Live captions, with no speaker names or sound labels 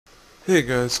Hey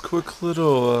guys, quick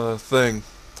little thing.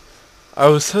 I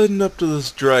was heading up to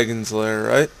this dragon's lair,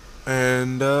 right?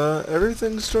 And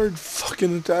everything started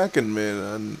fucking attacking me,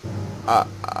 and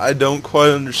I don't quite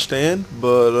understand,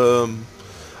 but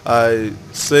I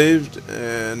saved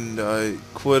and I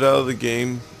quit out of the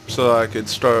game so I could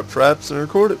start up traps and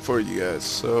record it for you guys.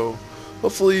 So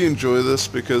hopefully you enjoy this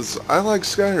because I like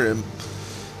Skyrim.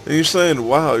 And you're saying,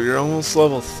 wow, you're almost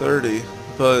level 30,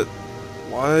 but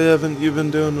why haven't you been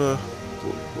doing a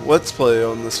let's play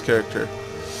on this character?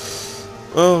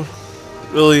 Well,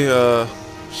 really,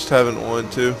 just haven't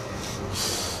wanted to.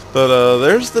 But,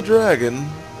 there's the dragon,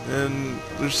 and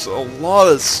there's a lot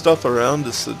of stuff around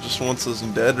us that just wants us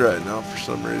dead right now for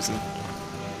some reason.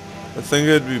 I think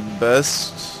it'd be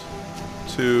best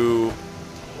to...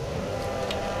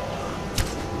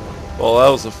 Well, that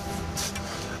was a...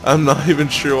 I'm not even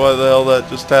sure why the hell that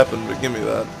just happened, but give me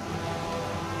that.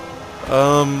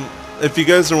 If you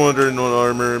guys are wondering what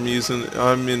armor I'm using,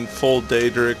 I'm in full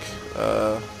Daedric,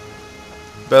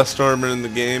 best armor in the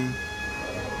game.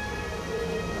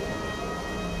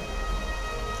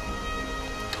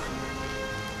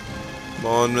 Come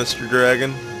on, Mr.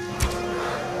 Dragon.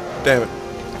 Damn it.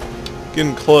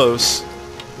 Getting close,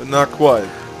 but not quite.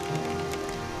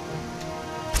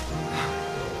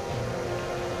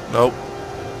 Nope.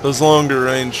 Those longer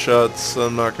range shots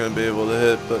I'm not going to be able to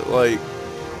hit, but like...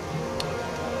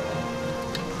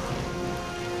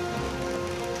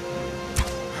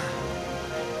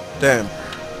 Damn.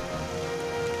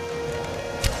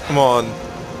 Come on.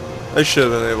 I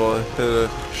should have been able to hit a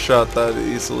shot that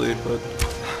easily, but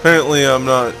apparently I'm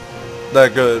not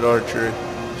that good at archery.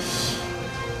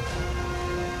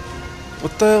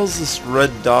 What the hell is this red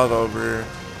dot over here?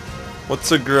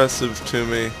 What's aggressive to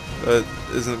me that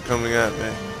isn't coming at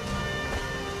me?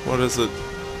 What is it?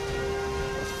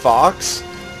 A fox?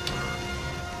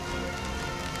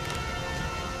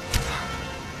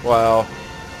 Wow.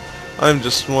 I'm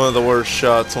just one of the worst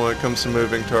shots when it comes to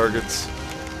moving targets.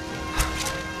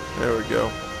 There we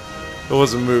go. It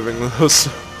wasn't moving, it was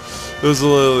a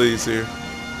little easier.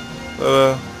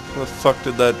 But, where the fuck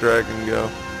did that dragon go?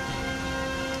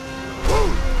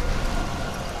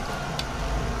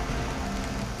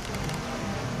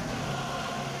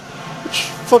 Which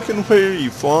fucking way are you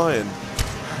flying?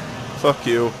 Fuck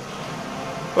you.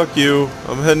 Fuck you.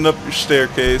 I'm heading up your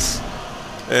staircase.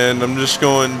 And I'm just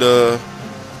going to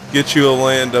get you a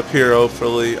land up here,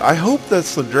 hopefully. I hope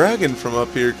that's the dragon from up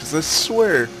here, because I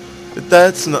swear, if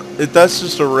that's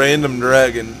just a random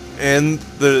dragon, and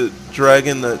the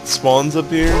dragon that spawns up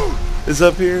here is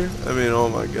up here, I mean, oh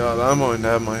my god, I'm going to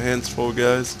have my hands full,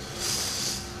 guys.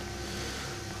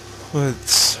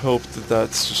 Let's hope that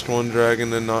that's just one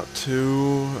dragon and not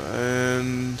two,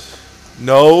 and...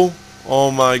 No!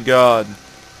 Oh my god.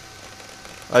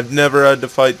 I've never had to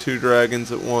fight two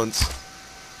dragons at once.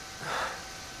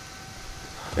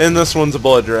 And this one's a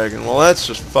blood dragon. Well, that's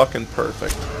just fucking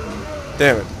perfect.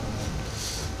 Damn it.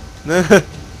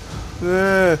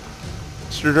 Nah.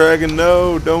 Mr. Dragon,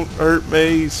 no, don't hurt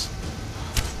Maze.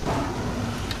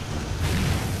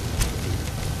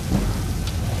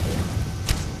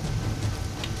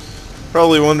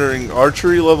 Probably wondering,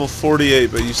 archery level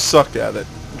 48, but you suck at it.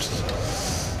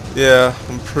 Yeah,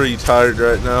 I'm pretty tired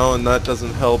right now, and that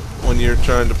doesn't help when you're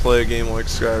trying to play a game like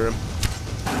Skyrim.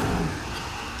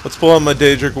 Let's pull out my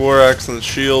Daedric War Axe and the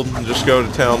shield and just go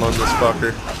to town on this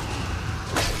fucker.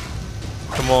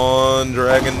 Come on,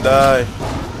 dragon, die.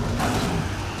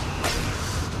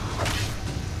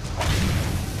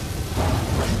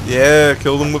 Yeah,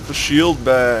 killed him with the shield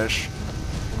bash.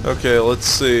 Okay, let's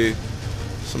see.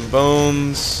 Some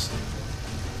bones.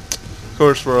 Of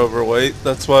course we're overweight.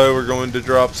 That's why we're going to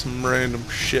drop some random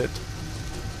shit.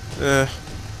 You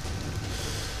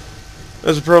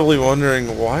guys are probably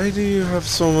wondering, why do you have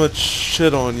so much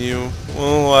shit on you?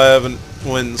 Well, I haven't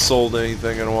went and sold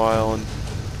anything in a while, and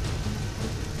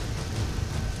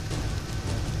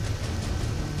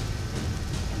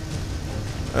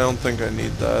I don't think I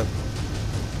need that.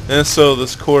 And so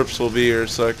this corpse will be here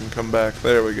so I can come back.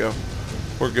 There we go.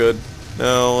 We're good.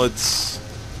 Now let's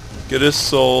get his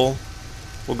soul.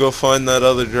 We'll go find that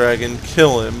other dragon,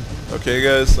 kill him. Okay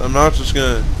guys, I'm not just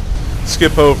gonna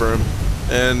skip over him.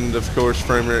 And of course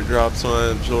frame rate drops when I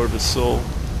absorb his soul.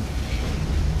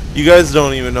 You guys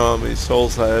don't even know how many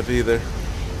souls I have either.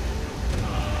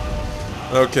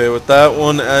 Okay, with that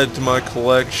one added to my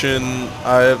collection,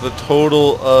 I have a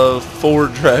total of 4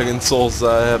 dragon souls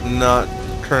that I have not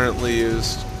currently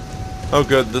used. Oh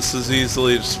good, this is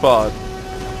easily to spot.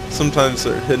 Sometimes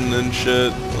they're hidden in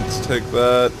shit. Let's take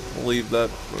that, leave that.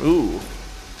 Ooh.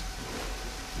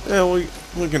 Yeah,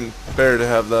 we can bear to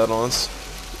have that on us.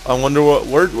 I wonder what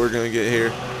word we're gonna get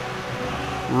here.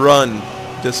 Run.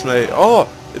 Dismay. Oh!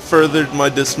 It furthered my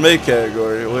dismay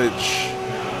category, which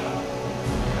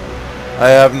I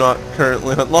have not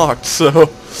currently unlocked, so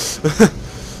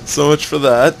so much for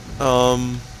that.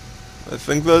 I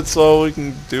think that's all we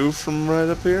can do from right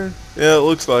up here. Yeah, it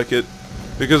looks like it.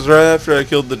 Because right after I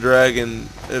killed the dragon,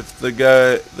 if the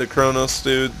guy, the Kronos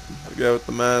dude, the guy with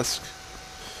the mask,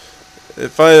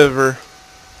 if I ever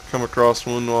come across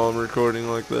one while I'm recording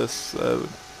like this, that would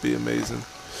be amazing.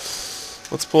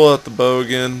 Let's pull out the bow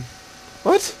again.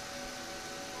 What?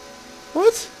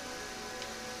 What?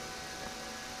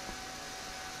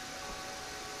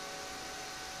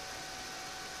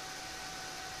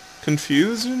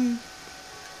 Confusion?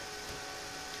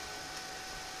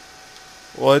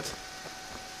 What?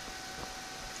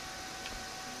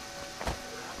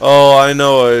 Oh, I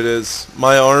know what it is.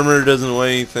 My armor doesn't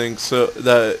weigh anything, so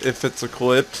that if it's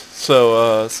equipped.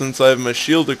 So, since I have my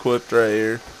shield equipped right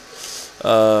here,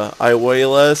 I weigh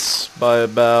less by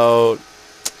about,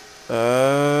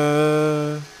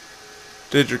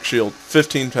 Daedric shield,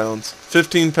 15 pounds.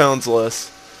 15 pounds less.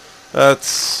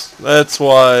 That's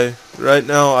why right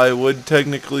now I would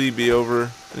technically be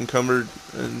over encumbered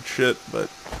and shit, but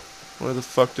where the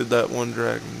fuck did that one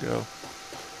dragon go?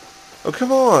 Oh,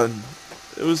 come on!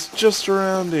 It was just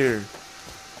around here.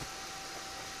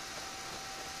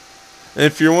 And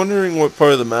if you're wondering what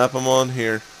part of the map I'm on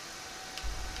here,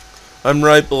 I'm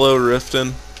right below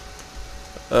Riften.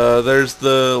 There's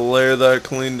the lair that I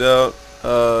cleaned out.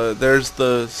 There's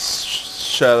the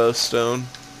Shadow Stone.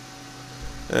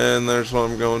 And there's what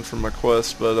I'm going for my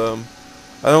quest, but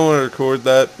I don't want to record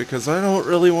that because I don't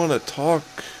really want to talk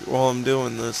while I'm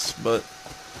doing this, but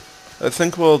I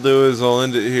think what I'll do is I'll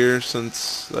end it here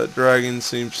since that dragon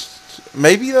seems...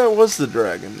 Maybe that was the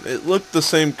dragon. It looked the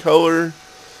same color,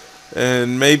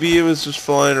 and maybe it was just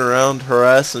flying around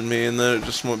harassing me, and then it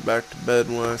just went back to bed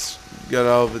when I got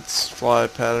out of its fly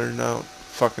pattern. I don't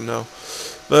fucking know.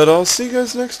 But I'll see you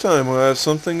guys next time when I have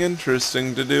something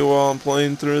interesting to do while I'm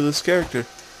playing through this character.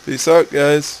 Peace out,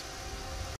 guys.